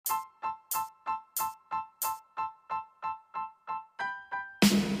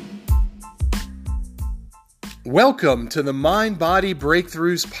Welcome to the Mind Body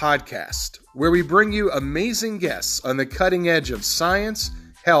Breakthroughs podcast, where we bring you amazing guests on the cutting edge of science,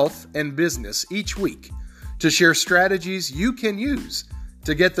 health, and business each week to share strategies you can use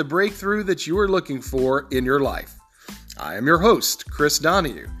to get the breakthrough that you are looking for in your life. I am your host, Chris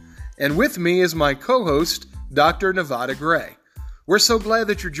Donahue, and with me is my co-host, Dr. Nevada Gray. We're so glad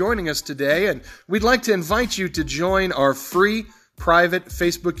that you're joining us today, and we'd like to invite you to join our free private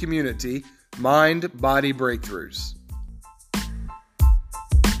Facebook community, Mind Body Breakthroughs.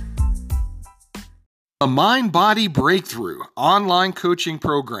 The Mind Body Breakthrough online coaching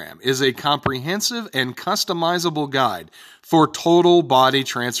program is a comprehensive and customizable guide for total body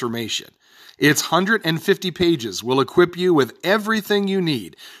transformation. Its 150 pages will equip you with everything you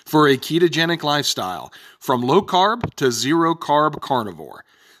need for a ketogenic lifestyle, from low carb to zero carb carnivore.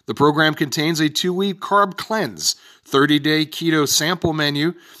 The program contains a 2-week carb cleanse, 30-day keto sample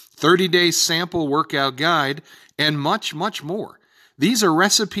menu, 30-day sample workout guide, and much, much more. These are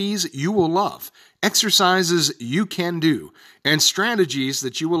recipes you will love, exercises you can do, and strategies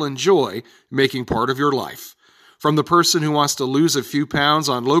that you will enjoy making part of your life. From the person who wants to lose a few pounds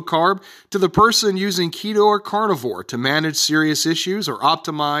on low carb to the person using keto or carnivore to manage serious issues or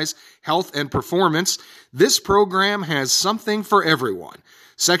optimize health and performance, this program has something for everyone.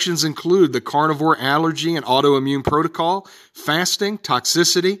 Sections include the carnivore allergy and autoimmune protocol, fasting,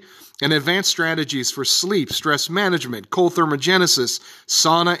 toxicity, and advanced strategies for sleep, stress management, cold thermogenesis,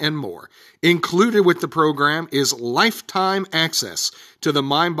 sauna, and more. Included with the program is lifetime access to the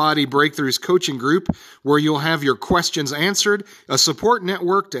Mind Body Breakthroughs coaching group, where you'll have your questions answered, a support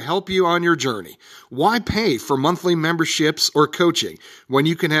network to help you on your journey. Why pay for monthly memberships or coaching when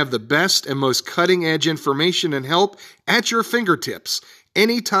you can have the best and most cutting-edge information and help at your fingertips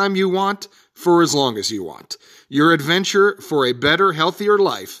anytime you want, for as long as you want? Your adventure for a better, healthier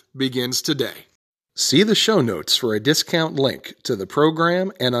life begins today. See the show notes for a discount link to the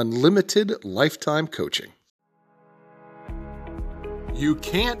program and unlimited lifetime coaching. You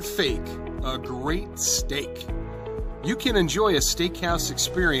can't fake a great steak. You can enjoy a steakhouse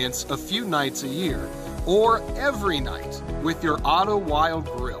experience a few nights a year or every night with your Otto Wild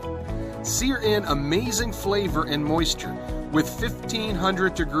Grill. Sear in amazing flavor and moisture with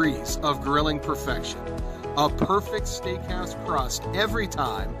 1,500 degrees of grilling perfection. A perfect steakhouse crust every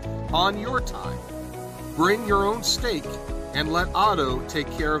time, on your time. Bring your own steak and let Otto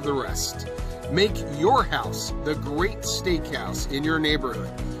take care of the rest. Make your house the great steakhouse in your neighborhood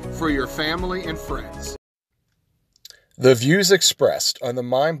for your family and friends. The views expressed on the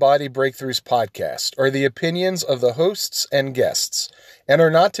Mind Body Breakthroughs podcast are the opinions of the hosts and guests and are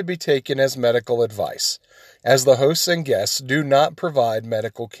not to be taken as medical advice, as the hosts and guests do not provide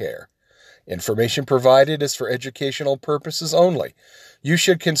medical care. Information provided is for educational purposes only. You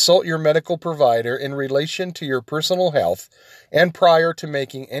should consult your medical provider in relation to your personal health and prior to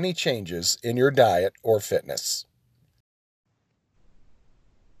making any changes in your diet or fitness.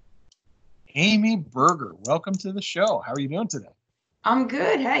 Amy Berger, welcome to the show. How are you doing today? I'm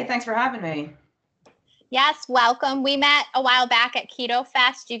good. Hey, thanks for having me. Yes, welcome. We met a while back at Keto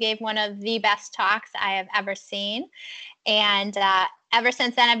Fest. You gave one of the best talks I have ever seen. And ever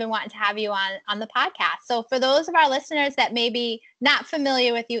since then, I've been wanting to have you on the podcast. So for those of our listeners that may be not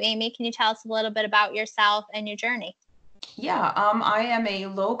familiar with you, Amy, can you tell us a little bit about yourself and your journey? Yeah, I am a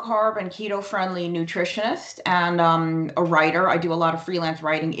low carb and keto friendly nutritionist and a writer. I do a lot of freelance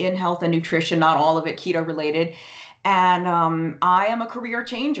writing in health and nutrition, not all of it keto related. And I am a career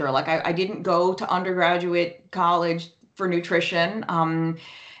changer. Like I didn't go to undergraduate college for nutrition.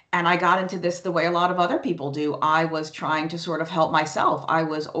 And I got into this the way a lot of other people do. I was trying to sort of help myself. I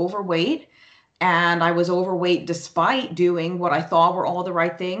was overweight, and I was overweight despite doing what I thought were all the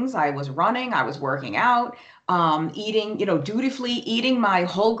right things. I was running, I was working out, eating, dutifully eating my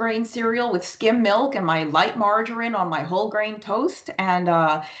whole grain cereal with skim milk and my light margarine on my whole grain toast. And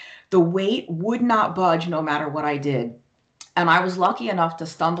the weight would not budge no matter what I did. And I was lucky enough to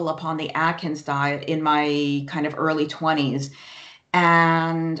stumble upon the Atkins diet in my kind of early 20s.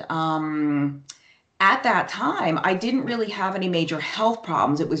 And at that time, I didn't really have any major health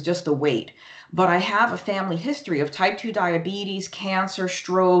problems. It was just the weight. But I have a family history of type 2 diabetes, cancer,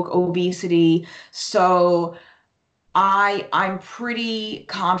 stroke, obesity. So I'm pretty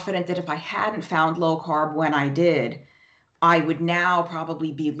confident that if I hadn't found low carb when I did, I would now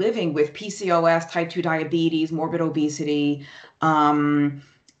probably be living with PCOS, type 2 diabetes, morbid obesity, and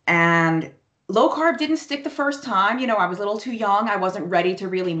low carb didn't stick the first time. I was a little too young. I wasn't ready to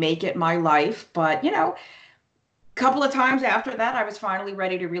really make it my life. But, a couple of times after that, I was finally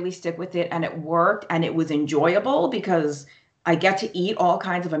ready to really stick with it. And it worked. And it was enjoyable because I get to eat all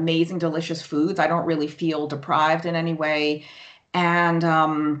kinds of amazing, delicious foods. I don't really feel deprived in any way. And,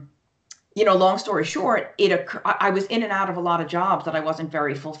 long story short, I was in and out of a lot of jobs that I wasn't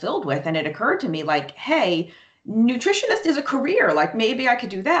very fulfilled with. And it occurred to me like, hey, nutritionist is a career. Like maybe I could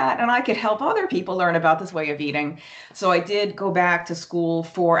do that and I could help other people learn about this way of eating. So I did go back to school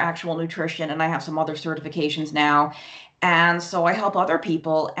for actual nutrition and I have some other certifications now. And so I help other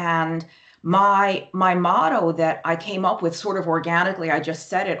people. And my motto that I came up with sort of organically, I just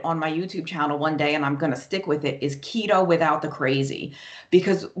said it on my YouTube channel one day and I'm going to stick with it, is keto without the crazy.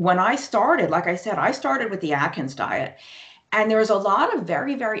 Because when I started, like I said, I started with the Atkins diet. And there's a lot of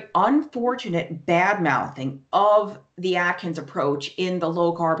very, very unfortunate bad mouthing of the Atkins approach in the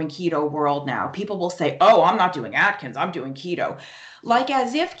low carb and keto world now. People will say, oh, I'm not doing Atkins, I'm doing keto. Like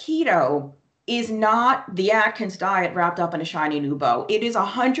as if keto is not the Atkins diet wrapped up in a shiny new bow. It is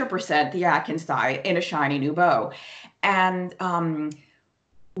 100% the Atkins diet in a shiny new bow. And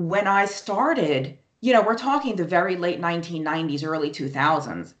when I started, we're talking the very late 1990s, early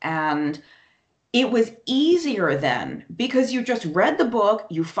 2000s. And it was easier then because you just read the book,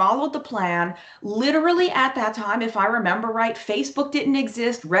 you followed the plan. Literally at that time, if I remember right, Facebook didn't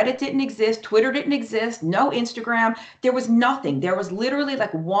exist, Reddit didn't exist, Twitter didn't exist, no Instagram. There was nothing. There was literally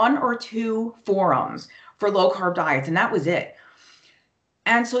like 1 or 2 forums for low carb diets, and that was it.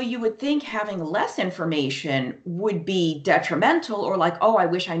 And so you would think having less information would be detrimental or like, oh, I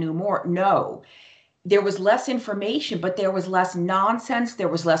wish I knew more. No. There was less information, but there was less nonsense. There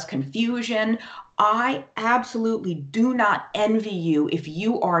was less confusion. I absolutely do not envy you if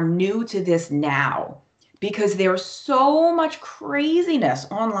you are new to this now, because there's so much craziness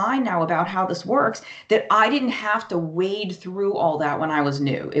online now about how this works that I didn't have to wade through all that when I was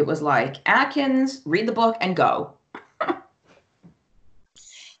new. It was like Atkins, read the book and go.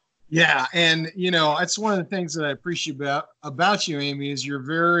 Yeah. And, that's one of the things that I appreciate about you, Amy, is you're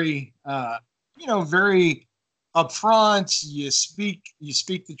very, very upfront. You speak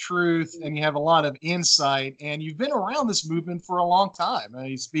the truth, and you have a lot of insight. And you've been around this movement for a long time.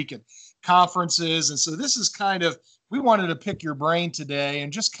 You speak at conferences, and so this is we wanted to pick your brain today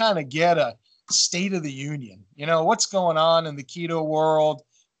and just kind of get a state of the union. What's going on in the keto world?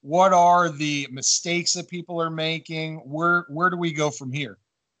 What are the mistakes that people are making? Where do we go from here?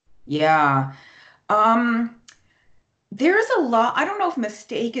 Yeah. There's a lot, I don't know if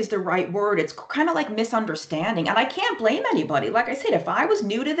mistake is the right word. It's kind of like misunderstanding. And I can't blame anybody. Like I said, if I was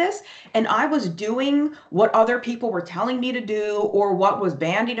new to this and I was doing what other people were telling me to do or what was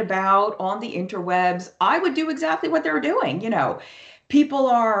bandied about on the interwebs, I would do exactly what they're doing. People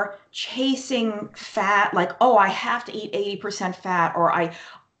are chasing fat, like, oh, I have to eat 80% fat, or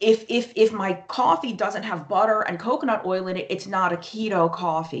if my coffee doesn't have butter and coconut oil in it, it's not a keto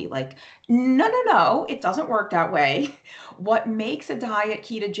coffee. Like, no, it doesn't work that way. What makes a diet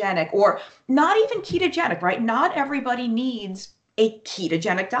ketogenic, or not even ketogenic, right? Not everybody needs a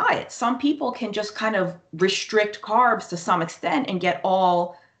ketogenic diet. Some people can just kind of restrict carbs to some extent and get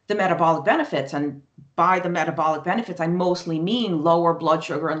all the metabolic benefits. And by the metabolic benefits, I mostly mean lower blood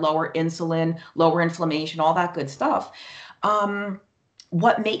sugar and lower insulin, lower inflammation, all that good stuff.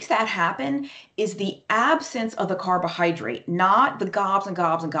 What makes that happen is the absence of the carbohydrate, not the gobs and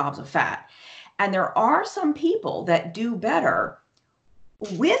gobs and gobs of fat. And there are some people that do better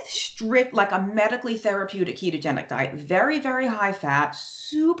with strict, like a medically therapeutic ketogenic diet, very, very high fat,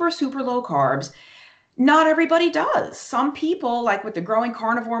 super, super low carbs. Not everybody does. Some people, like with the growing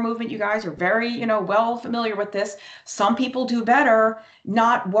carnivore movement, you guys are very, well familiar with this. Some people do better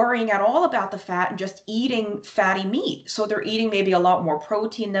not worrying at all about the fat and just eating fatty meat. So they're eating maybe a lot more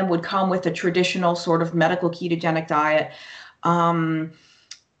protein than would come with a traditional sort of medical ketogenic diet. And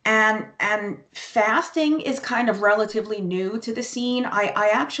fasting is kind of relatively new to the scene.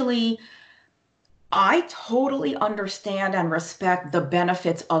 I totally understand and respect the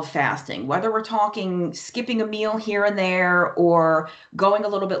benefits of fasting, whether we're talking skipping a meal here and there or going a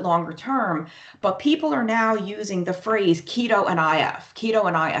little bit longer term. But people are now using the phrase keto and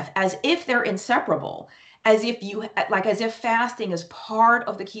IF, as if they're inseparable, as if fasting is part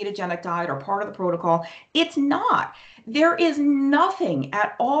of the ketogenic diet or part of the protocol. It's not. There is nothing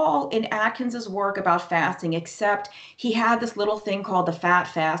at all in Atkins's work about fasting, except he had this little thing called the fat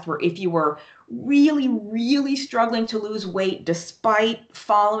fast, where if you were really, really struggling to lose weight, despite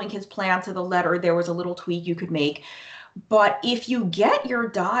following his plan to the letter, there was a little tweak you could make. But if you get your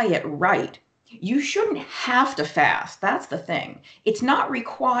diet right, you shouldn't have to fast. That's the thing. It's not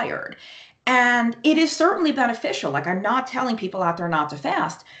required. And it is certainly beneficial. Like, I'm not telling people out there not to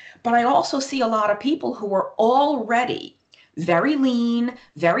fast, but I also see a lot of people who are already very lean,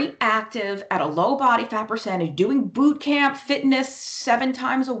 very active, at a low body fat percentage, doing boot camp fitness 7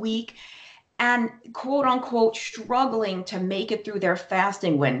 times a week, and quote unquote struggling to make it through their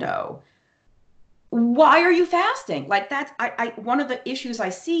fasting window. Why are you fasting? Like that's one of the issues I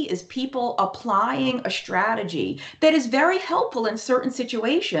see is people applying a strategy that is very helpful in certain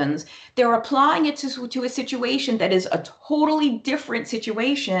situations. They're applying it to a situation that is a totally different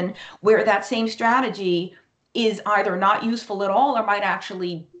situation where that same strategy is either not useful at all or might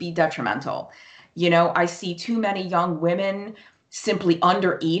actually be detrimental. I see too many young women simply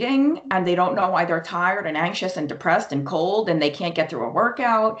under eating, and they don't know why they're tired and anxious and depressed and cold and they can't get through a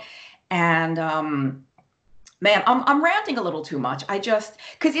workout. And man, I'm ranting a little too much.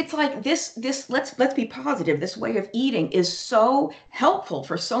 Because it's like this let's be positive. This way of eating is so helpful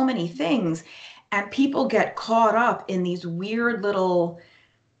for so many things, and people get caught up in these weird little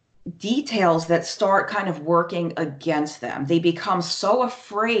details that start kind of working against them. They become so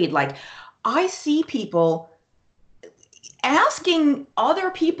afraid. Like I see people asking other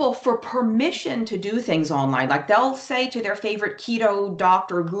people for permission to do things online. Like they'll say to their favorite keto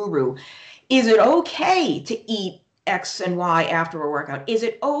doctor guru, is it okay to eat X and Y after a workout? Is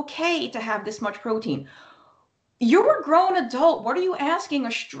it okay to have this much protein? You're a grown adult. What are you asking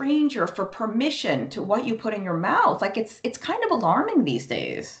a stranger for permission to what you put in your mouth? Like it's kind of alarming these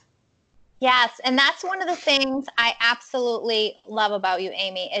days. Yes, and that's one of the things I absolutely love about you,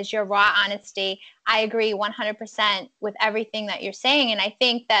 Amy, is your raw honesty. I agree 100% with everything that you're saying, and I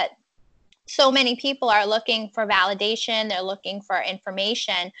think that so many people are looking for validation, they're looking for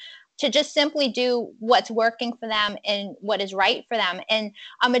information to just simply do what's working for them and what is right for them. And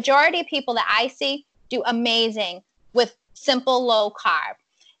a majority of people that I see do amazing with simple low carb.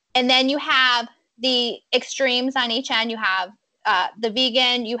 And then you have the extremes on each end. You have the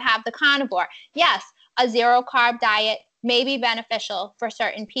vegan, you have the carnivore. Yes, a zero carb diet may be beneficial for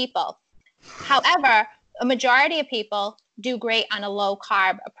certain people. However, a majority of people do great on a low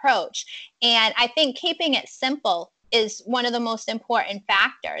carb approach. And I think keeping it simple is one of the most important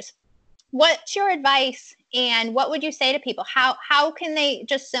factors. What's your advice and what would you say to people? How can they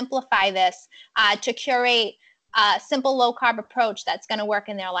just simplify this to curate a simple low carb approach that's going to work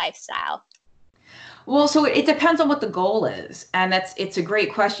in their lifestyle? Well, so it depends on what the goal is. And it's a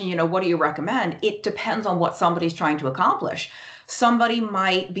great question. What do you recommend? It depends on what somebody's trying to accomplish. Somebody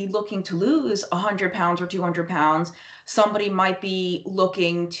might be looking to lose 100 pounds or 200 pounds. Somebody might be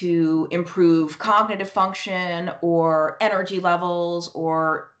looking to improve cognitive function or energy levels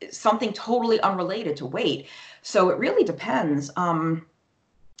or something totally unrelated to weight. So it really depends.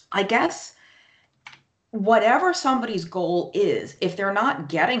 I guess whatever somebody's goal is, if they're not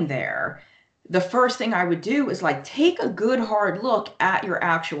getting there, the first thing I would do is like take a good hard look at your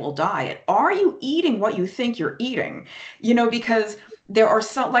actual diet. Are you eating what you think you're eating? Because there are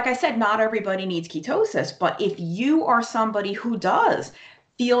some, like I said, not everybody needs ketosis, but if you are somebody who does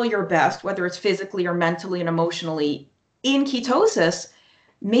feel your best, whether it's physically or mentally and emotionally in ketosis,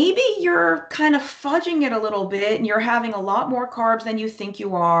 maybe you're kind of fudging it a little bit and you're having a lot more carbs than you think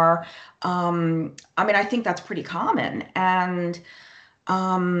you are. I think that's pretty common. And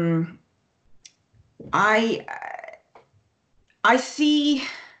I see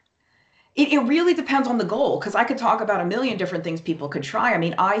it really depends on the goal, because I could talk about a million different things people could try.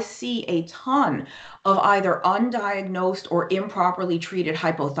 I see a ton of either undiagnosed or improperly treated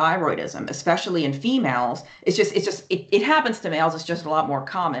hypothyroidism, especially in females. It happens to males. It's just a lot more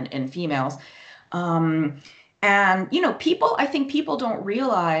common in females. And I think people don't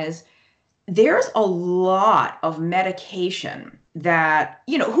realize there's a lot of medication that,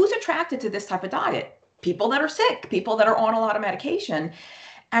 who's attracted to this type of diet? People that are sick, people that are on a lot of medication.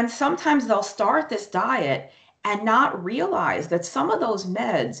 And sometimes they'll start this diet and not realize that some of those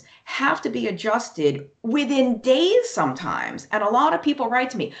meds have to be adjusted within days sometimes. And a lot of people write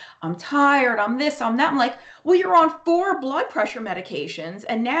to me, I'm tired, I'm this, I'm that. I'm like, well, you're on 4 blood pressure medications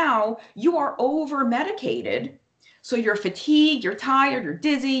and now you are over medicated. So you're fatigued, you're tired, you're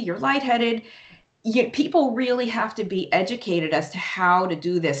dizzy, you're lightheaded. People really have to be educated as to how to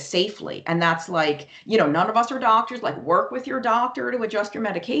do this safely. And that's like, none of us are doctors, like work with your doctor to adjust your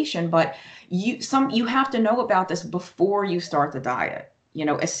medication, but you have to know about this before you start the diet,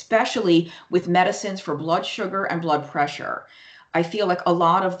 especially with medicines for blood sugar and blood pressure. I feel like a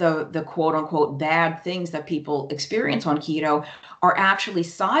lot of the quote unquote bad things that people experience on keto are actually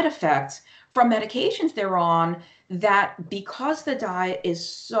side effects from medications they're on, that because the diet is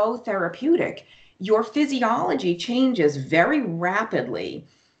so therapeutic, your physiology changes very rapidly.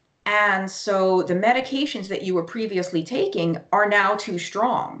 And so the medications that you were previously taking are now too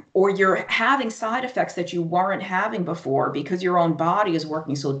strong, or you're having side effects that you weren't having before because your own body is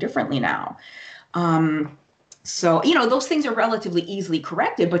working so differently now. Um, so, those things are relatively easily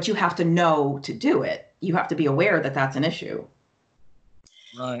corrected, but you have to know to do it. You have to be aware that that's an issue.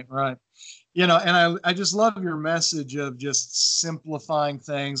 Right, right. And I just love your message of just simplifying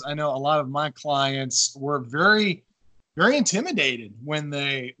things. I know a lot of my clients were very, very intimidated when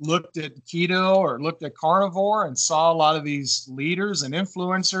they looked at keto or looked at carnivore and saw a lot of these leaders and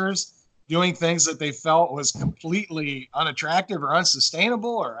influencers doing things that they felt was completely unattractive or unsustainable,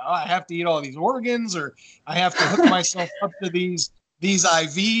 or oh, I have to eat all these organs, or I have to hook myself up to these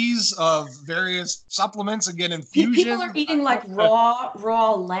IVs of various supplements and get infusions. People are eating like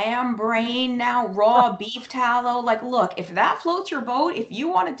raw lamb brain now, raw beef tallow. Like, look, if that floats your boat, if you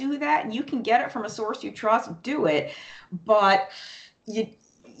want to do that and you can get it from a source you trust, do it. But you,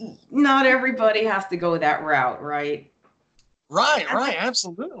 not everybody has to go that route, right? Right,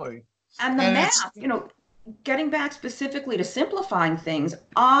 absolutely. And the math, getting back specifically to simplifying things,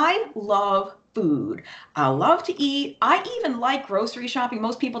 I love food. I love to eat. I even like grocery shopping.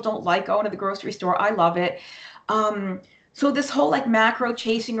 Most people don't like going to the grocery store. I love it. So this whole like macro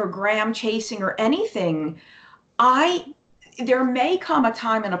chasing or gram chasing or anything, there may come a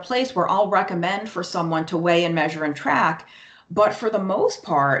time and a place where I'll recommend for someone to weigh and measure and track. But for the most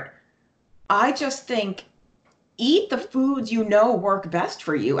part, I just think eat the foods work best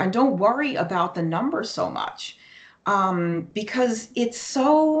for you and don't worry about the numbers so much, because it's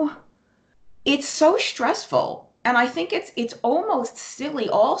so stressful. And I think it's almost silly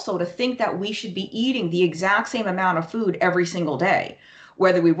also to think that we should be eating the exact same amount of food every single day,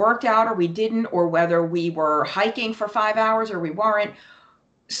 whether we worked out or we didn't, or whether we were hiking for 5 hours or we weren't.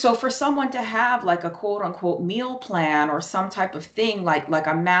 So for someone to have like a quote unquote meal plan or some type of thing like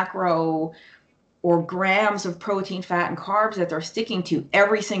a macro or grams of protein, fat, and carbs that they're sticking to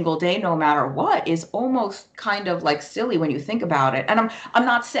every single day, no matter what, is almost kind of like silly when you think about it. And I'm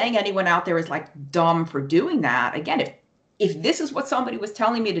not saying anyone out there is like dumb for doing that. Again, if this is what somebody was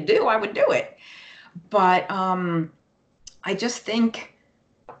telling me to do, I would do it. But I just think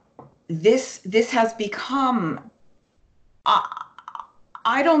this has become.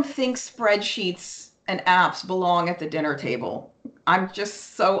 I don't think spreadsheets and apps belong at the dinner table. I'm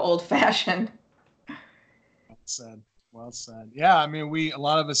just so old-fashioned. Said. Well said. Yeah, I mean, a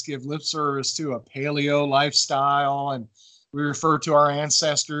lot of us give lip service to a paleo lifestyle, and we refer to our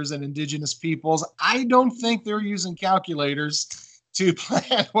ancestors and indigenous peoples. I don't think they're using calculators to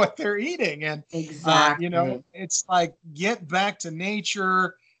plan what they're eating. And exactly, it's like, get back to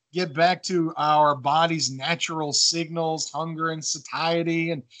nature, get back to our body's natural signals, hunger and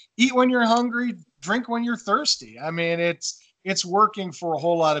satiety, and eat when you're hungry, drink when you're thirsty. I mean, it's working for a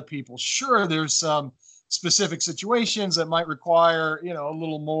whole lot of people. Sure, there's some specific situations that might require, a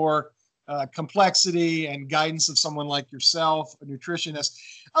little more complexity and guidance of someone like yourself, a nutritionist.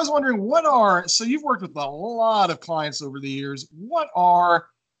 I was wondering, so you've worked with a lot of clients over the years. What are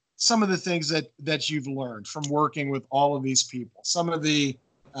some of the things that you've learned from working with all of these people? Some of the,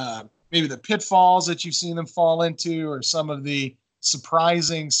 maybe the pitfalls that you've seen them fall into, or some of the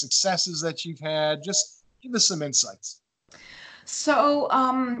surprising successes that you've had? Just give us some insights. So,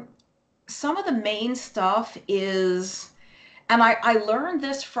 some of the main stuff is, and I learned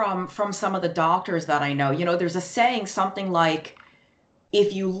this from some of the doctors that I know. There's a saying, something like,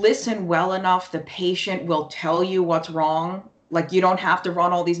 if you listen well enough, the patient will tell you what's wrong. Like, you don't have to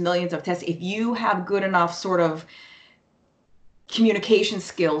run all these millions of tests. If you have good enough sort of communication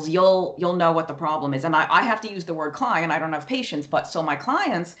skills, you'll know what the problem is. And I have to use the word client. I don't have patients, but so my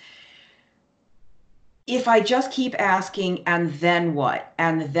clients, if I just keep asking, and then what,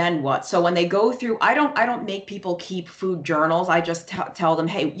 and then what? So when they go through, I don't make people keep food journals. I just tell them,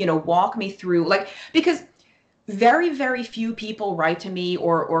 hey, walk me through, because very, very few people write to me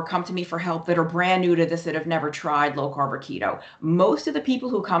or come to me for help that are brand new to this, that have never tried low carb or keto. Most of the people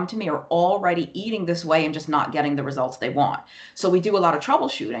who come to me are already eating this way and just not getting the results they want. So we do a lot of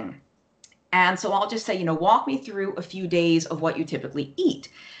troubleshooting. And so I'll just say, walk me through a few days of what you typically eat.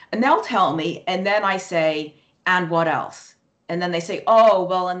 And they'll tell me, and then I say, and what else? And then they say, oh,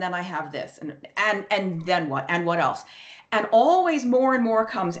 well, and then I have this, and then what, and what else? And always more and more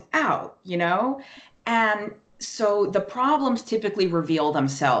comes out, And so the problems typically reveal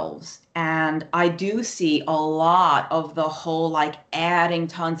themselves. And I do see a lot of the whole, like, adding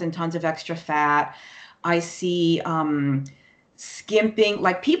tons and tons of extra fat. I see skimping,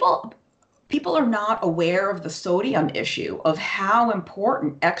 like, people people are not aware of the sodium issue, of how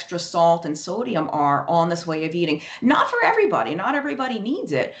important extra salt and sodium are on this way of eating. Not for everybody, not everybody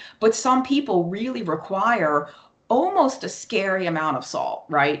needs it, but some people really require almost a scary amount of salt,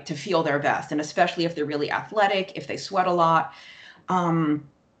 right, to feel their best. And especially if they're really athletic, if they sweat a lot.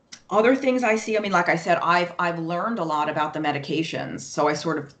 Other things I see, I mean, like I said, I've learned a lot about the medications, so I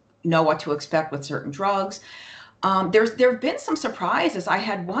sort of know what to expect with certain drugs. There have been some surprises. I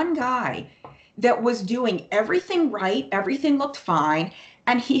had one guy that was doing everything right, everything looked fine,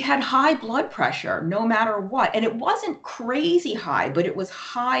 and he had high blood pressure no matter what. And it wasn't crazy high, but it was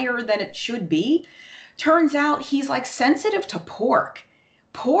higher than it should be. Turns out he's like sensitive to pork.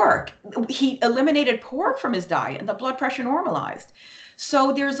 Pork. He eliminated pork from his diet and the blood pressure normalized.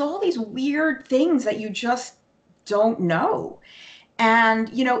 So there's all these weird things that you just don't know. And,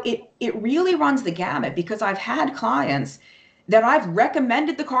 you know, it really runs the gamut, because I've had clients that I've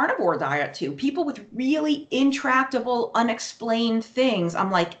recommended the carnivore diet to, people with really intractable, unexplained things. I'm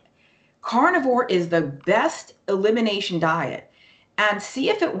like, carnivore is the best elimination diet. And see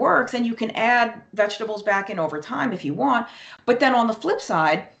if it works, and you can add vegetables back in over time if you want. But then on the flip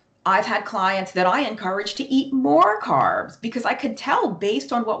side, I've had clients that I encouraged to eat more carbs, because I could tell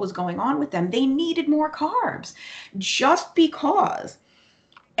based on what was going on with them, they needed more carbs. Just because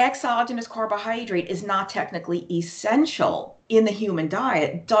exogenous carbohydrate is not technically essential in the human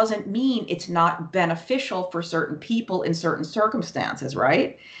diet doesn't mean it's not beneficial for certain people in certain circumstances,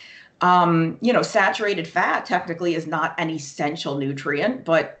 right? You know, saturated fat technically is not an essential nutrient,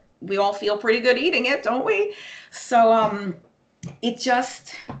 but we all feel pretty good eating it, don't we? So it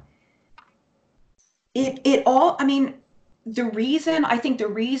just, it all, I mean, the reason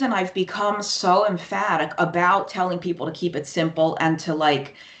I've become so emphatic about telling people to keep it simple and to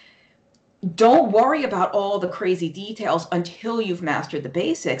like, don't worry about all the crazy details until you've mastered the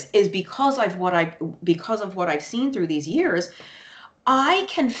basics is because of what I've seen through these years. I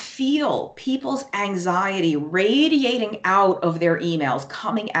can feel people's anxiety radiating out of their emails,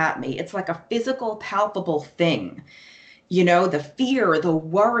 coming at me. It's like a physical, palpable thing. You know, the fear, the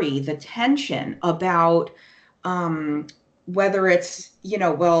worry, the tension about whether it's, you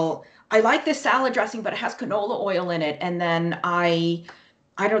know, well, I like this salad dressing, but it has canola oil in it. And then I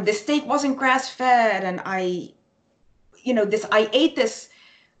don't, this steak wasn't grass fed. And I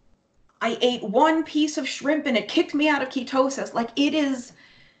ate one piece of shrimp and it kicked me out of ketosis. Like it is,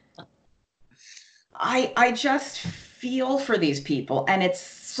 I just feel for these people. And it's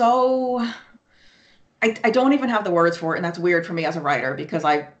so, I don't even have the words for it. And that's weird for me as a writer, because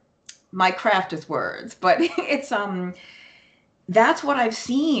my craft is words, but it's, that's what I've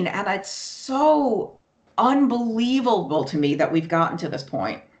seen. And it's so unbelievable to me that we've gotten to this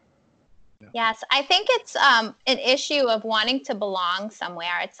point. Yes, I think it's an issue of wanting to belong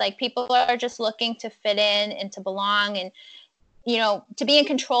somewhere. It's like people are just looking to fit in and to belong and, you know, to be in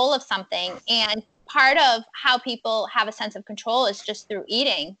control of something. And part of how people have a sense of control is just through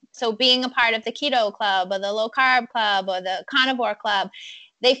eating. So being a part of the keto club or the low carb club or the carnivore club,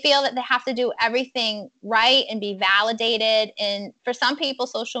 they feel that they have to do everything right and be validated. And for some people,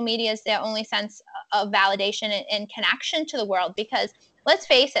 social media is their only sense of validation and connection to the world, because let's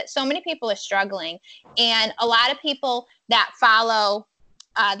face it, so many people are struggling. And a lot of people that follow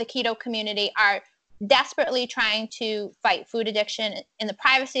the keto community are desperately trying to fight food addiction in the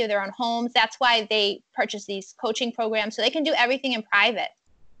privacy of their own homes. That's why they purchase these coaching programs, so they can do everything in private,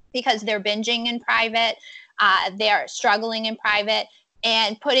 because they're binging in private, they're struggling in private,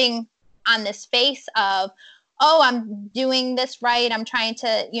 and putting on this face of, oh, I'm doing this right, I'm trying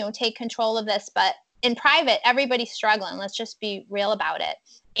to, you know, take control of this. But in private, everybody's struggling. Let's just be real about it.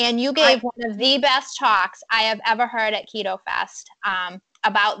 And you gave one of the best talks I have ever heard at Keto Fest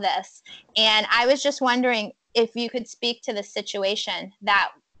about this. And I was just wondering if you could speak to the situation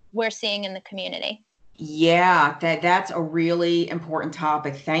that we're seeing in the community. Yeah, that's a really important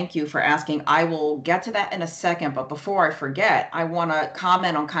topic. Thank you for asking. I will get to that in a second. But before I forget, I want to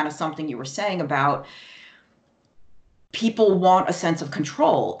comment on kind of something you were saying about people want a sense of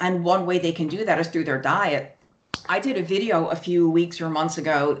control. And one way they can do that is through their diet. I did a video a few weeks or months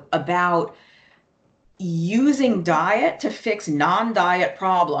ago about using diet to fix non-diet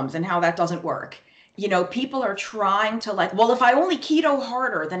problems and how that doesn't work. You know, people are trying to like, well, if I only keto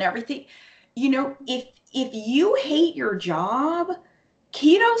harder, then everything, you know, if you hate your job,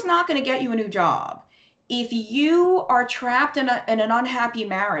 keto's not going to get you a new job. If you are trapped in an unhappy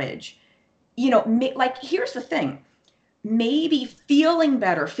marriage, you know, like, here's the thing. maybe feeling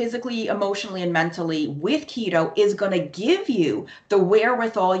better physically, emotionally, and mentally with keto is going to give you the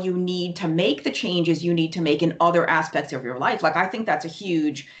wherewithal you need to make the changes you need to make in other aspects of your life. Like, I think that's a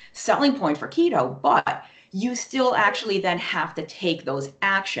huge selling point for keto, but you still actually then have to take those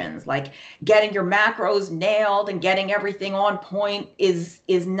actions. Like, getting your macros nailed and getting everything on point is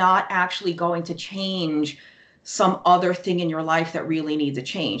not actually going to change some other thing in your life that really needs a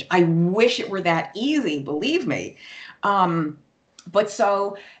change. I wish it were that easy, believe me. Um, but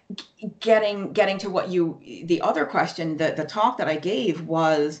so getting to what the other question, the talk that I gave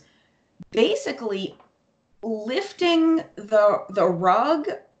was basically lifting the rug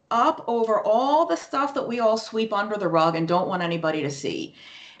up over all the stuff that we all sweep under the rug and don't want anybody to see.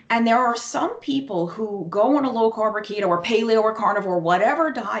 And there are some people who go on a low carb or keto or paleo or carnivore,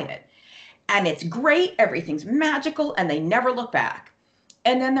 whatever diet, and it's great, everything's magical, and they never look back.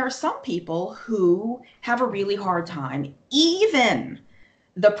 And then there are some people who have a really hard time. Even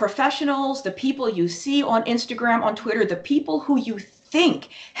the professionals, the people you see on Instagram, on Twitter, the people who you think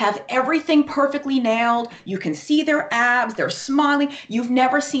have everything perfectly nailed. You can see their abs, they're smiling. You've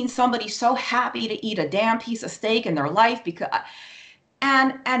never seen somebody so happy to eat a damn piece of steak in their life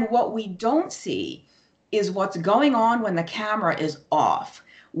and what we don't see is what's going on when the camera is off.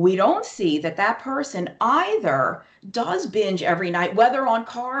 We don't see that that person either does binge every night, whether on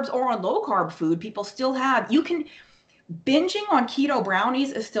carbs or on low carb food. People still have, you can, binging on keto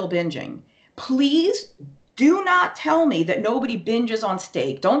brownies is still binging. Please do not tell me that nobody binges on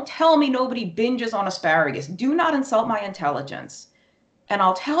steak. Don't tell me nobody binges on asparagus. Do not insult my intelligence. And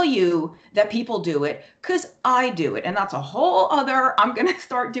I'll tell you that people do it because I do it. And that's a whole other, I'm going to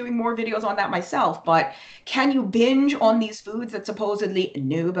start doing more videos on that myself. But can you binge on these foods that supposedly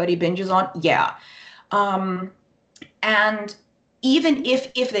nobody binges on? Yeah. And even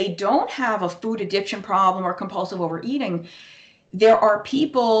if they don't have a food addiction problem or compulsive overeating, there are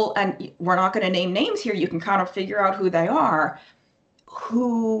people, and we're not going to name names here, you can kind of figure out who they are,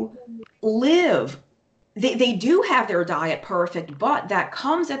 who live they do have their diet perfect, but that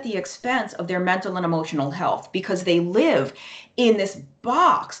comes at the expense of their mental and emotional health because they live in this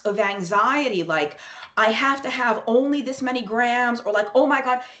box of anxiety. Like, I have to have only this many grams, or like, oh my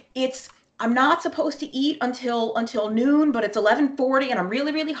God, I'm not supposed to eat until noon, but it's 11:40 and I'm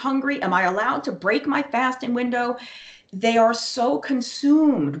really, really hungry. Am I allowed to break my fasting window? They are so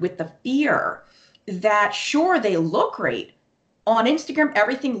consumed with the fear that sure, they look great on Instagram,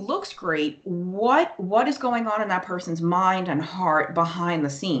 everything looks great. What is going on in that person's mind and heart behind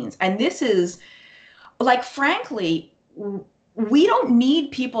the scenes? And this is, like, frankly, we don't need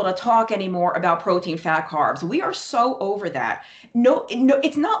people to talk anymore about protein, fat, carbs. We are so over that. No,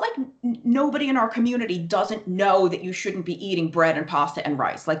 it's not like nobody in our community doesn't know that you shouldn't be eating bread and pasta and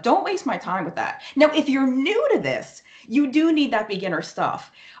rice. Like, don't waste my time with that. Now, if you're new to this, you do need that beginner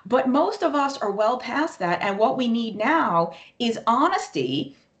stuff. But most of us are well past that. And what we need now is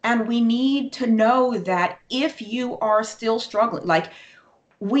honesty. And we need to know that if you are still struggling, like,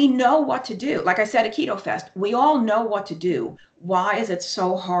 we know what to do. Like I said at Keto Fest, we all know what to do. Why is it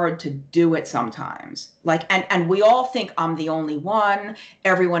so hard to do it sometimes? Like, and we all think I'm the only one.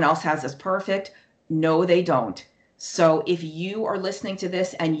 Everyone else has this perfect. No, they don't. So if you are listening to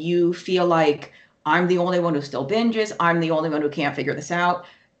this and you feel like I'm the only one who still binges, I'm the only one who can't figure this out,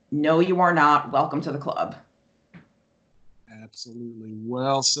 no, you are not. Welcome to the club. Absolutely.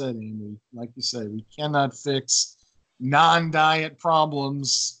 Well said, Amy. Like you say, we cannot fix non-diet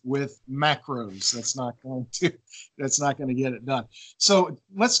problems with macros. That's not going to get it done. So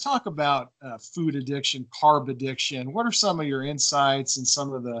let's talk about food addiction, carb addiction. What are some of your insights and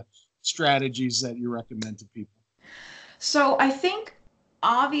some of the strategies that you recommend to people? So I think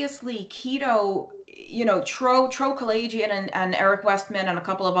obviously keto, Tro Kalayjian and Eric Westman and a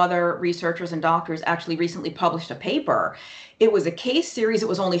couple of other researchers and doctors actually recently published a paper. It was a case series. It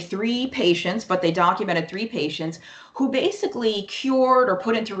was only 3 patients, but they documented 3 patients who basically cured or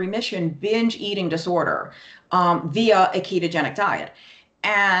put into remission binge eating disorder via a ketogenic diet.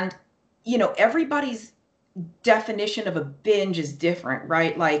 And, everybody's definition of a binge is different,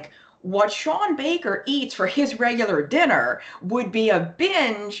 right? Like, what Shawn Baker eats for his regular dinner would be a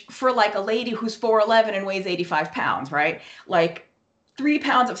binge for like a lady who's 4'11" and weighs 85 pounds, right? Like 3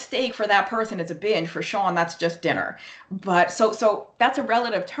 pounds of steak for that person is a binge. For Shawn, that's just dinner. But so that's a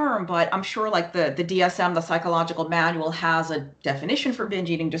relative term, but I'm sure like the DSM, the psychological manual, has a definition for binge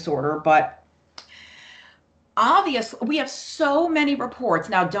eating disorder. But obviously, we have so many reports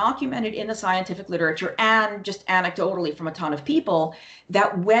now documented in the scientific literature and just anecdotally from a ton of people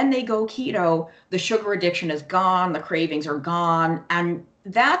that when they go keto, the sugar addiction is gone, the cravings are gone. And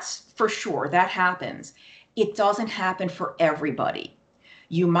that's for sure, that happens. it doesn't happen for everybody.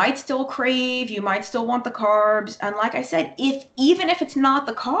 You might still crave, you might still want the carbs. And like I said, even if it's not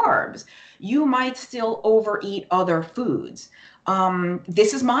the carbs, you might still overeat other foods.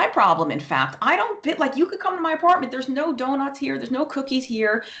 This is my problem. In fact, I don't fit like you could come to my apartment. There's no donuts here. There's no cookies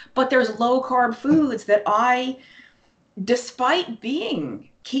here, but there's low carb foods that despite being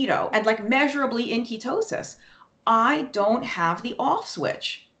keto and like measurably in ketosis, I don't have the off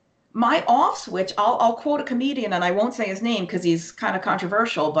switch. My off switch, I'll quote a comedian and I won't say his name because he's kind of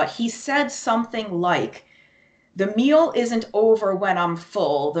controversial, but he said something like, the meal isn't over when I'm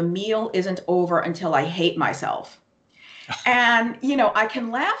full. The meal isn't over until I hate myself. And, I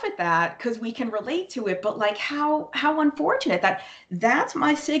can laugh at that because we can relate to it, but like how unfortunate that's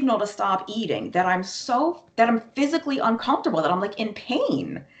my signal to stop eating, that I'm physically uncomfortable, that I'm like in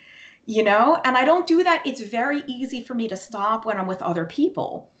pain, and I don't do that. It's very easy for me to stop when I'm with other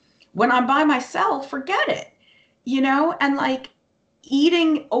people. When I'm by myself, forget it, and like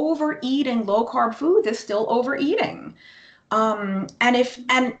overeating low carb foods is still overeating.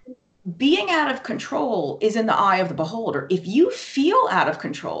 And being out of control is in the eye of the beholder. If you feel out of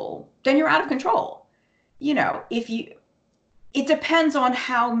control, then you're out of control. It depends on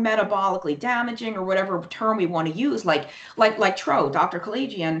how metabolically damaging or whatever term we want to use. Like Dr.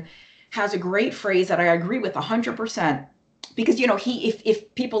 Kalajian has a great phrase that I agree with 100%. Because,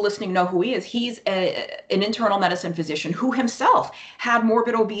 if people listening know who he is, he's an internal medicine physician who himself had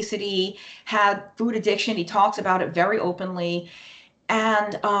morbid obesity, had food addiction. He talks about it very openly.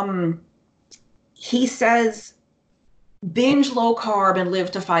 And he says, binge low carb and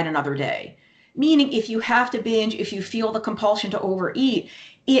live to fight another day. Meaning if you have to binge, if you feel the compulsion to overeat,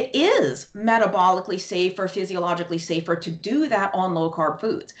 it is metabolically safer, physiologically safer to do that on low carb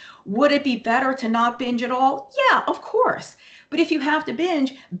foods. Would it be better to not binge at all? Yeah, of course. But if you have to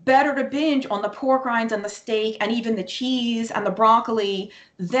binge, better to binge on the pork rinds and the steak and even the cheese and the broccoli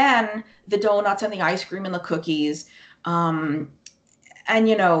than the donuts and the ice cream and the cookies. And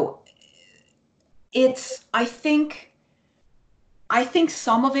I think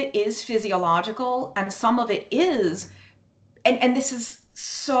some of it is physiological and some of it is, and this is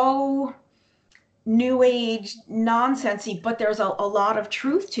so new age nonsensey, but there's a lot of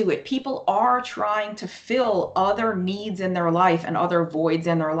truth to it. People are trying to fill other needs in their life and other voids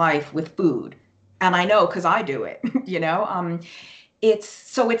in their life with food. And I know because I do it,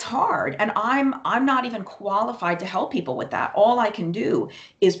 it's hard. And I'm not even qualified to help people with that. All I can do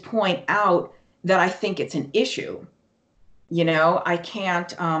is point out that I think it's an issue. I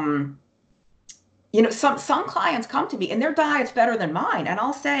can't, some clients come to me and their diet's better than mine. And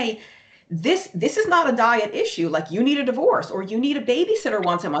I'll say, this is not a diet issue. Like you need a divorce or you need a babysitter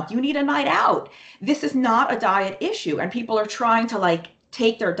once a month. You need a night out. This is not a diet issue. And people are trying to like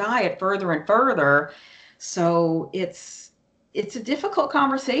take their diet further and further. So it's a difficult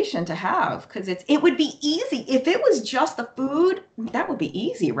conversation to have because it would be easy. If it was just the food, that would be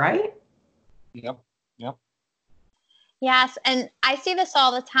easy, right? Yep. Yes. And I see this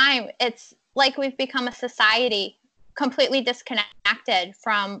all the time. It's like we've become a society completely disconnected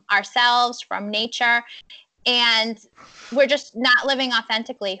from ourselves, from nature, and we're just not living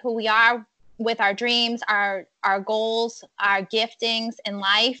authentically who we are with our dreams, our goals, our giftings in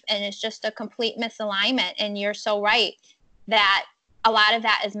life. And it's just a complete misalignment. And you're so right that a lot of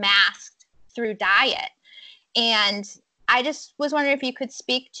that is masked through diet. And I just was wondering if you could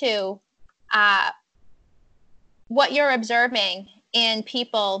speak to what you're observing in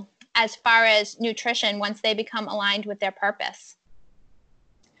people as far as nutrition once they become aligned with their purpose.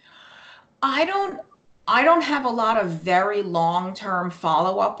 I don't have a lot of very long-term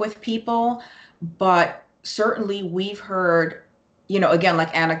follow-up with people, but certainly we've heard, again,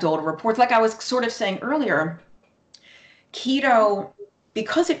 like anecdotal reports, like I was sort of saying earlier, keto,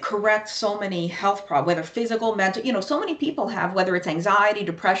 because it corrects so many health problems, whether physical, mental, so many people have, whether it's anxiety,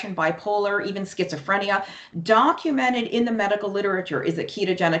 depression, bipolar, even schizophrenia, documented in the medical literature is that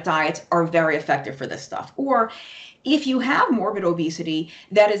ketogenic diets are very effective for this stuff. Or if you have morbid obesity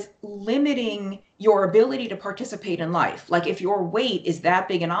that is limiting your ability to participate in life, like if your weight is that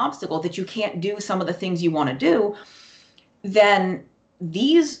big an obstacle that you can't do some of the things you want to do, then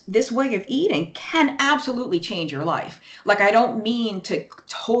this way of eating can absolutely change your life. Like, I don't mean to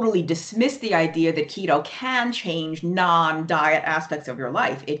totally dismiss the idea that keto can change non-diet aspects of your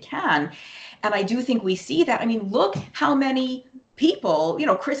life. It can. And I do think we see that. I mean, look how many people,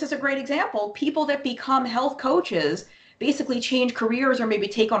 Chris is a great example, people that become health coaches basically change careers or maybe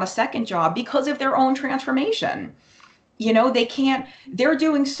take on a second job because of their own transformation. They're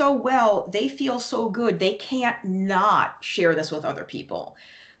doing so well, they feel so good, they can't not share this with other people.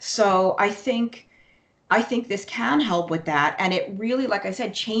 So I think I think this can help with that. And it really, like I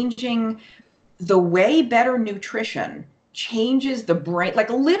said, changing the way better nutrition changes the brain, like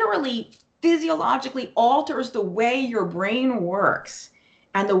literally physiologically alters the way your brain works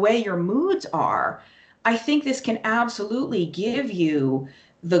and the way your moods are. I think this can absolutely give you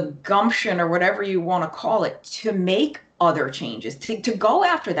the gumption or whatever you want to call it to make other changes, to go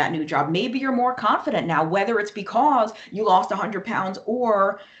after that new job. Maybe you're more confident now, whether it's because you lost 100 pounds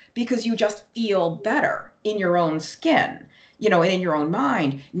or because you just feel better in your own skin, you know, and in your own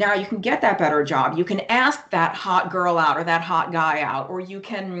mind. Now you can get that better job. You can ask that hot girl out or that hot guy out, or you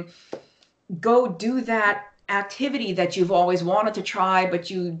can go do that activity that you've always wanted to try, but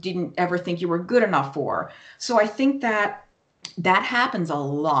you didn't ever think you were good enough for. So I think that that happens a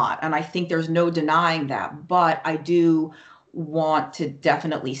lot. And I think there's no denying that. But I do want to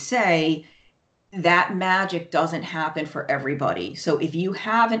definitely say that magic doesn't happen for everybody. So if you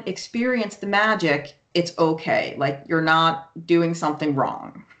haven't experienced the magic, it's okay. Like, you're not doing something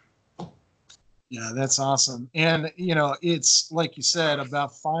wrong. Yeah, that's awesome. And, you know, it's like you said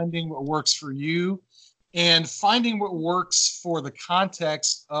about finding what works for you and finding what works for the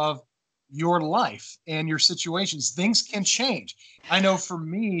context of your life and your situations. Things can change. I know for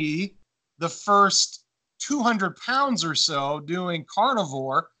me, the first 200 pounds or so doing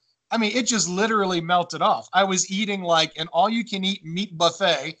carnivore, I mean, it just literally melted off. I was eating like an all-you-can-eat meat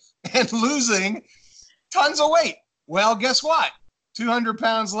buffet and losing tons of weight. Well, guess what? 200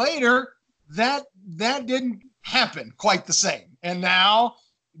 pounds later, that didn't happen quite the same. And now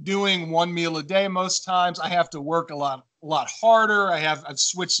doing one meal a day most times, I have to work a lot harder. I've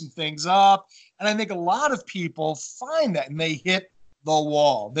switched some things up. And I think a lot of people find that and they hit the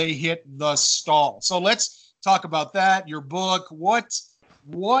wall. They hit the stall. So let's talk about that. Your book,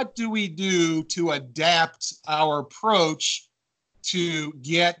 what do we do to adapt our approach to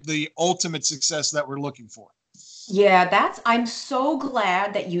get the ultimate success that we're looking for? Yeah, I'm so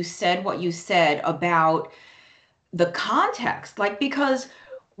glad that you said what you said about the context. Like, because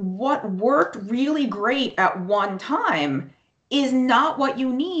what worked really great at one time is not what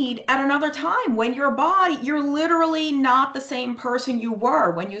you need at another time. When your body, you're literally not the same person you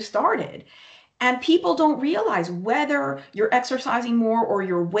were when you started. And people don't realize whether you're exercising more or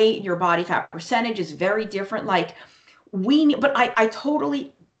your weight and your body fat percentage is very different. Like, but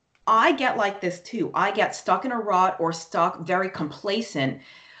I get like this too. I get stuck in a rut or stuck very complacent.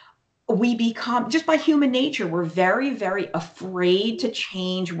 We become, just by human nature, we're very, very afraid to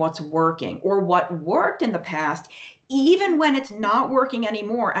change what's working or what worked in the past, even when it's not working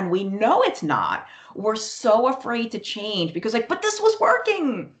anymore. And we know it's not. We're so afraid to change because, like, but this was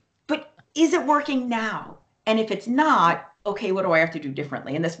working. But is it working now? And if it's not, okay, what do I have to do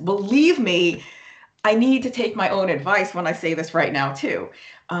differently? And this, believe me, I need to take my own advice when I say this right now too.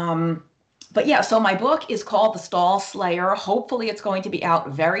 But yeah, so my book is called The Stall Slayer. Hopefully it's going to be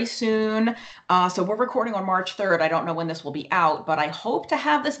out very soon. So we're recording on March 3rd. I don't know when this will be out, but I hope to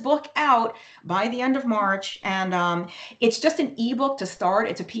have this book out by the end of March. And it's just an ebook to start.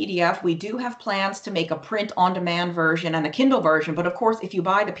 It's a PDF. We do have plans to make a print on demand version and a Kindle version. But of course, if you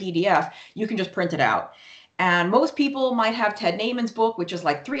buy the PDF, you can just print it out. And most people might have Ted Naiman's book, which is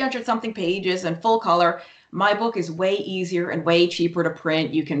like 300 something pages and full color. My book is way easier and way cheaper to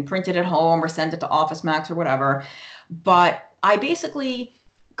print. You can print it at home or send it to Office Max or whatever. But I basically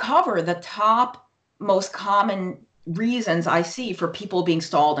cover the top most common reasons I see for people being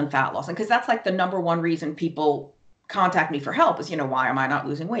stalled in fat loss. And because that's like the number one reason people contact me for help is, you know, why am I not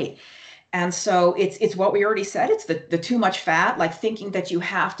losing weight? And so it's what we already said. It's the too much fat, like thinking that you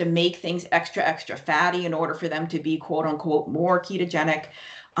have to make things extra fatty in order for them to be quote unquote more ketogenic.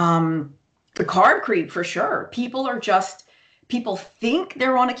 The carb creep for sure. People think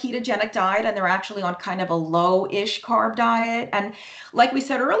they're on a ketogenic diet and they're actually on kind of a low-ish carb diet. And like we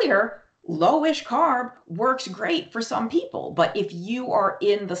said earlier, low-ish carb works great for some people. But if you are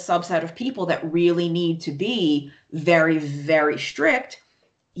in the subset of people that really need to be very, very strict,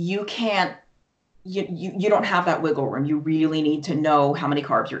 you can't, you don't have that wiggle room. You really need to know how many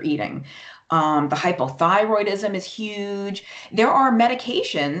carbs you're eating. The hypothyroidism is huge. There are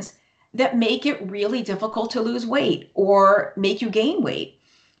medications that make it really difficult to lose weight or make you gain weight.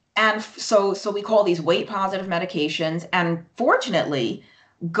 And so we call these weight positive medications. And fortunately,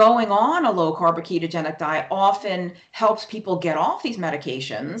 going on a low carb or ketogenic diet often helps people get off these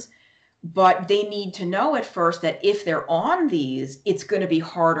medications. But they need to know at first that if they're on these, it's going to be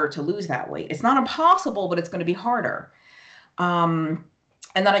harder to lose that weight. It's not impossible, but it's going to be harder. And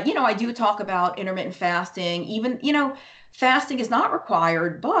then, I do talk about intermittent fasting. Even, fasting is not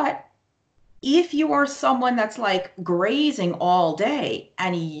required, but if you are someone that's like grazing all day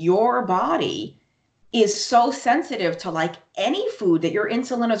and your body is so sensitive to like any food that your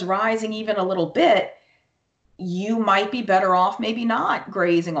insulin is rising even a little bit, you might be better off maybe not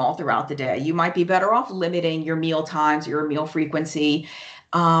grazing all throughout the day. You might be better off limiting your meal times, your meal frequency.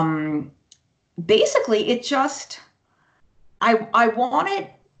 Basically, it just I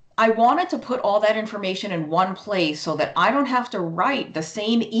wanted to put all that information in one place so that I don't have to write the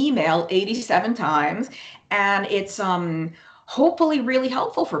same email 87 times, and it's hopefully really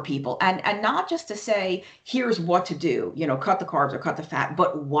helpful for people, and not just to say here's what to do, cut the carbs or cut the fat,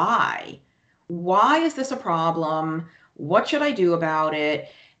 but why is this a problem, what should I do about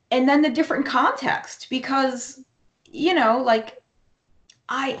it, and then the different context, because like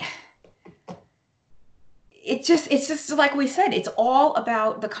I it's just like we said, it's all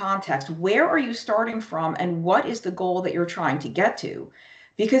about the context. Where are you starting from, and what is the goal that you're trying to get to?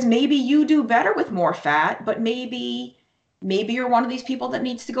 Because maybe you do better with more fat, but maybe you're one of these people that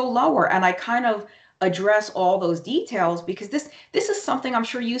needs to go lower. And I kind of address all those details because this is something, I'm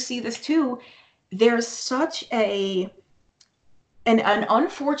sure you see this too. There's such an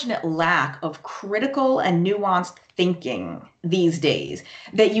unfortunate lack of critical and nuanced thinking these days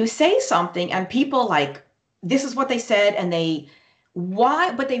that you say something and people like, this is what they said, and they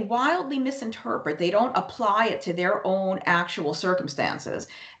wildly misinterpret. They don't apply it to their own actual circumstances.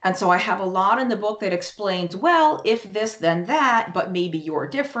 And so I have a lot in the book that explains, well, if this, then that, but maybe you're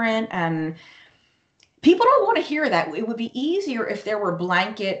different. And people don't want to hear that. It would be easier if there were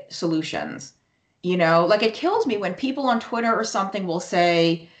blanket solutions. Like it kills me when people on Twitter or something will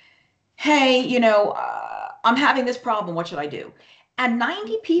say, hey, I'm having this problem. What should I do? And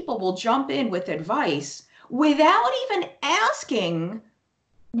 90 people will jump in with advice without even asking,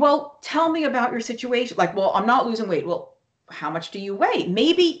 well, tell me about your situation. Like, well, I'm not losing weight. Well, how much do you weigh?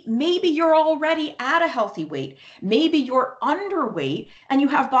 Maybe you're already at a healthy weight. Maybe you're underweight and you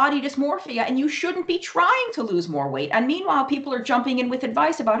have body dysmorphia and you shouldn't be trying to lose more weight. And meanwhile, people are jumping in with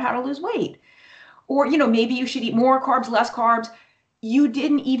advice about how to lose weight. Or, maybe you should eat more carbs, less carbs. You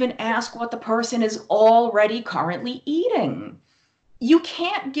didn't even ask what the person is already currently eating. You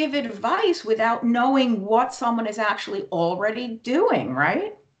can't give advice without knowing what someone is actually already doing,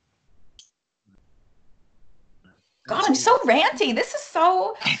 right? God, I'm so ranty. This is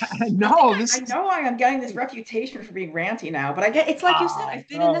so. I know I am getting this reputation for being ranty now, but it's like you said, I've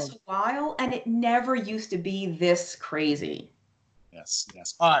been in this a while, and it never used to be this crazy. Yes.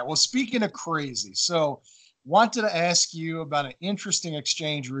 All right. Well, speaking of crazy, so wanted to ask you about an interesting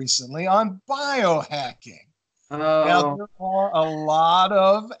exchange recently on biohacking. Oh. Now, there are a lot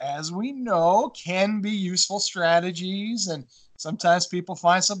of, as we know, can be useful strategies, and sometimes people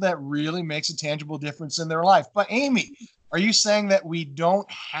find something that really makes a tangible difference in their life. But Amy, are you saying that we don't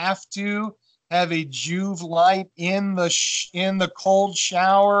have to have a Joovv light in the cold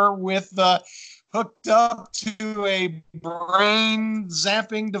shower with the hooked up to a brain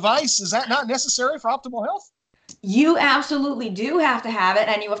zapping device? Is that not necessary for optimal health? You absolutely do have to have it,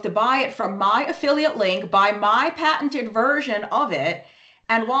 and you have to buy it from my affiliate link, buy my patented version of it.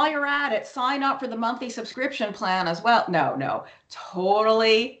 And while you're at it, sign up for the monthly subscription plan as well. No,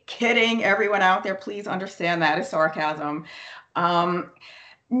 totally kidding. Everyone out there, please understand that is sarcasm.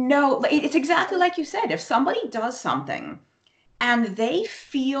 No, it's exactly like you said. If somebody does something and they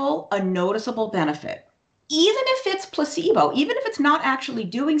feel a noticeable benefit, even if it's placebo, even if it's not actually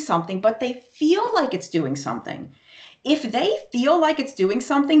doing something, but they feel like it's doing something. If they feel like it's doing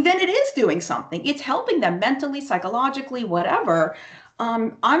something, then it is doing something. It's helping them mentally, psychologically, whatever.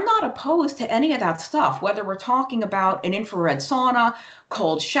 I'm not opposed to any of that stuff, whether we're talking about an infrared sauna,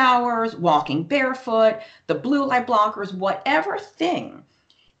 cold showers, walking barefoot, the blue light blockers, whatever thing.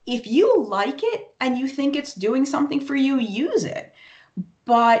 If you like it and you think it's doing something for you, use it.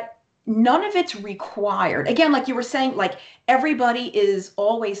 But none of it's required. Again, like you were saying, like everybody is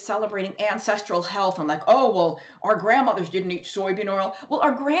always celebrating ancestral health and like, oh, well, our grandmothers didn't eat soybean oil. Well,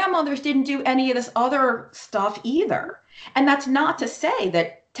 our grandmothers didn't do any of this other stuff either. And that's not to say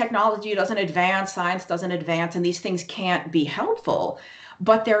that technology doesn't advance, science doesn't advance, and these things can't be helpful,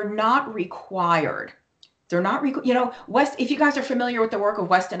 but they're not required. They're not, if you guys are familiar with the work of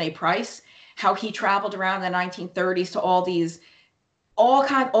Weston A. Price, how he traveled around in the 1930s to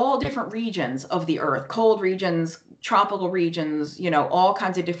all different regions of the earth, cold regions, tropical regions, all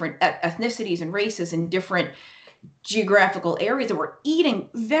kinds of different ethnicities and races in different geographical areas that were eating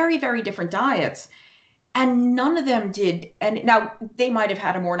very, very different diets. And none of them did. And now they might have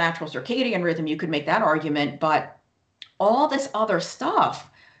had a more natural circadian rhythm. You could make that argument, but all this other stuff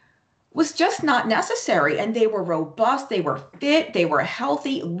was just not necessary. And they were robust, they were fit, they were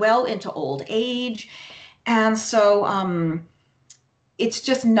healthy, well into old age. And so, it's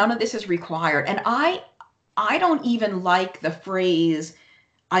just none of this is required. And I don't even like the phrase,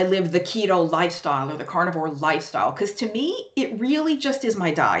 I live the keto lifestyle or the carnivore lifestyle, because to me, it really just is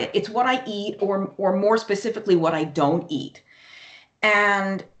my diet. It's what I eat, or more specifically, what I don't eat.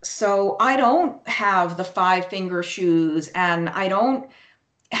 And so I don't have the 5-finger shoes, and I don't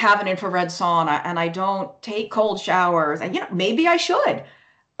have an infrared sauna, and I don't take cold showers. And, maybe I should.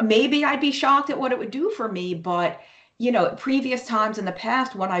 Maybe I'd be shocked at what it would do for me. But, previous times in the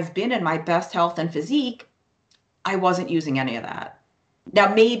past when I've been in my best health and physique, I wasn't using any of that.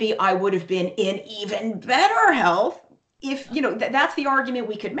 Now, maybe I would have been in even better health if, that's the argument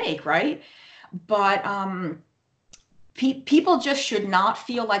we could make, right? But people just should not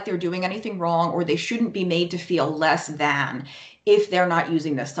feel like they're doing anything wrong, or they shouldn't be made to feel less than if they're not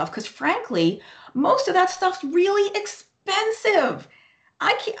using this stuff. Because frankly, most of that stuff's really expensive.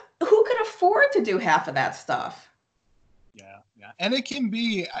 Who could afford to do half of that stuff? Yeah. And it can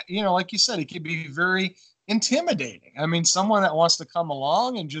be, like you said, it can be very intimidating. I mean, someone that wants to come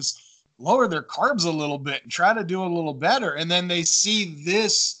along and just lower their carbs a little bit and try to do a little better, and then they see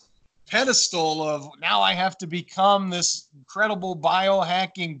this pedestal of, now I have to become this incredible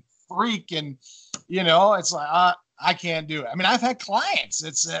biohacking freak, and it's like, I can't do it. I mean, I've had clients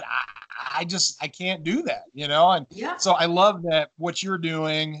that said, I can't do that, and yeah. So I love that what you're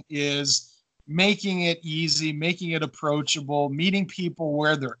doing is making it easy, making it approachable, meeting people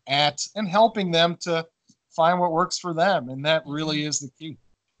where they're at, and helping them to find what works for them. And that really is the key.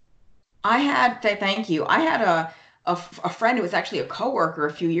 Thank you. I had a friend who was actually a coworker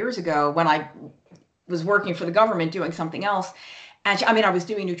a few years ago when I was working for the government doing something else. And I was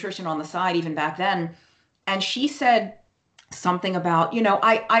doing nutrition on the side even back then. And she said something about,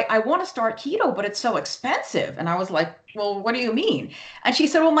 I want to start keto, but it's so expensive. And I was like, well, what do you mean? And she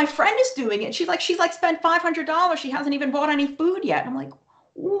said, well, my friend is doing it. She's like spent $500. She hasn't even bought any food yet. And I'm like,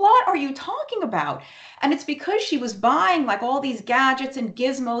 what are you talking about? And it's because she was buying like all these gadgets and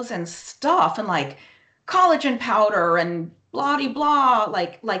gizmos and stuff, and like collagen powder and blah de blah,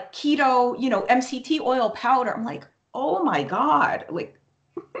 like keto, MCT oil powder. I'm like, oh my God, like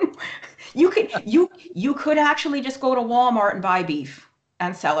you could actually just go to Walmart and buy beef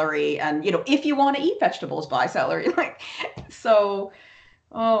and celery, and if you want to eat vegetables, buy celery. Like, so,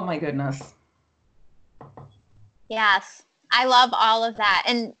 oh my goodness. Yes, I love all of that.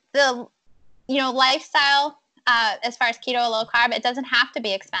 And the lifestyle, as far as keto, low carb, it doesn't have to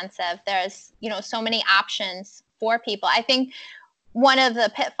be expensive. There's so many options for people. I think one of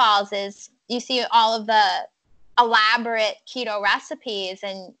the pitfalls is you see all of the elaborate keto recipes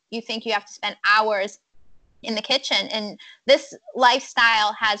and you think you have to spend hours in the kitchen. And this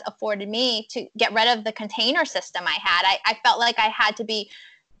lifestyle has afforded me to get rid of the container system I had. I felt like I had to be,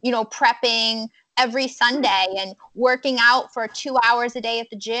 prepping every Sunday and working out for 2 hours a day at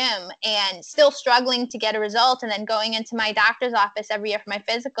the gym and still struggling to get a result, and then going into my doctor's office every year for my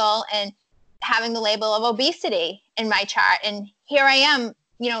physical and having the label of obesity in my chart. And here I am,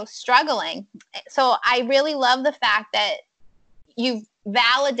 struggling. So I really love the fact that you've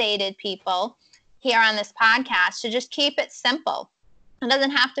validated people here on this podcast to just keep it simple. It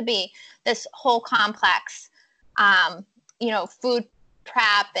doesn't have to be this whole complex, food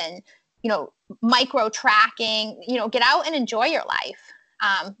prep and, micro tracking. Get out and enjoy your life.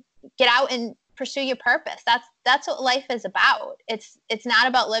 Get out and pursue your purpose. That's what life is about. It's not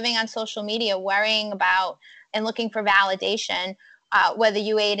about living on social media, worrying about and looking for validation, whether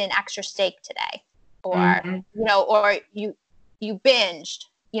you ate an extra steak today or, or you binged.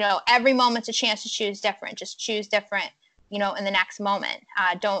 Every moment's a chance to choose different. Just choose different, in the next moment.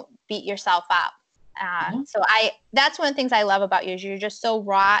 Don't beat yourself up. So that's one of the things I love about you is you're just so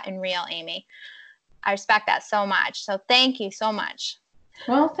raw and real, Amy. I respect that so much. So thank you so much.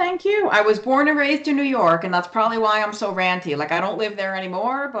 Well, thank you. I was born and raised in New York, and that's probably why I'm so ranty. Like, I don't live there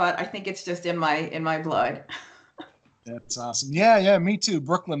anymore, but I think it's just in my blood. That's awesome. Yeah, me too.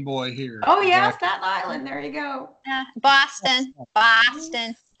 Brooklyn boy here. Oh yeah, Staten Island. There you go. Yeah, Boston.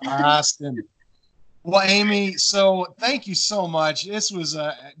 Well, Amy, so thank you so much. This was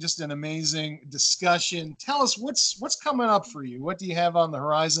just an amazing discussion. Tell us what's coming up for you. What do you have on the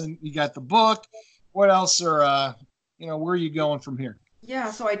horizon? You got the book. What else are where are you going from here?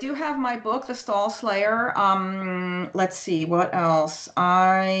 Yeah, so I do have my book, The Stall Slayer. Let's see, what else?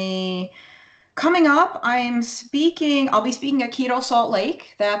 Coming up, I'll be speaking at Keto Salt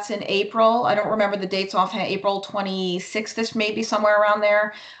Lake. That's in April. I don't remember the dates offhand. April 26th, maybe somewhere around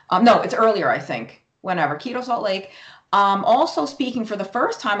there. No, it's earlier, I think. Whenever, Keto Salt Lake. Also speaking for the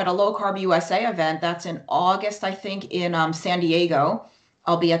first time at a Low Carb USA event. That's in August, I think, in San Diego.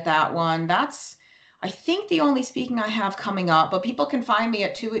 I'll be at that one. I think the only speaking I have coming up, but people can find me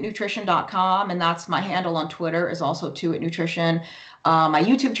at 2itnutrition.com, and that's my handle on Twitter is also 2itnutrition. My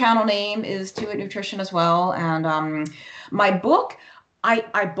YouTube channel name is 2itnutrition as well. And my book,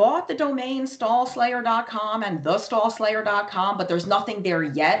 I bought the domain stallslayer.com and thestallslayer.com, but there's nothing there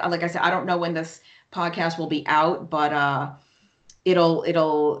yet. Like I said, I don't know when this podcast will be out, but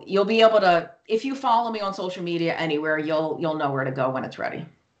you'll be able to, if you follow me on social media anywhere, you'll know where to go when it's ready.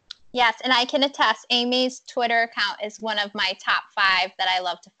 Yes, and I can attest, Amy's Twitter account is one of my top 5 that I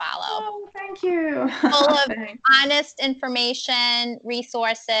love to follow. Oh, thank you. Full of honest information,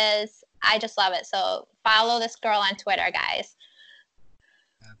 resources. I just love it. So follow this girl on Twitter, guys.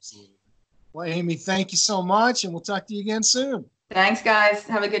 Absolutely. Well, Amy, thank you so much, and we'll talk to you again soon. Thanks, guys.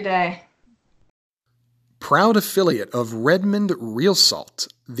 Have a good day. Proud affiliate of Redmond Real Salt,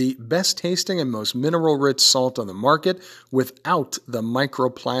 the best tasting and most mineral-rich salt on the market without the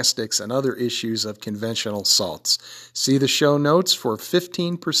microplastics and other issues of conventional salts. See the show notes for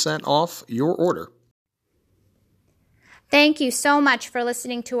 15% off your order. Thank you so much for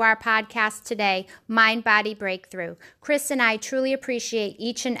listening to our podcast today, Mind Body Breakthrough. Chris and I truly appreciate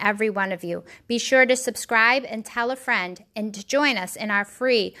each and every one of you. Be sure to subscribe and tell a friend, and to join us in our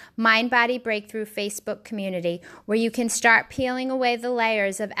free Mind Body Breakthrough Facebook community, where you can start peeling away the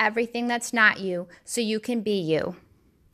layers of everything that's not you so you can be you.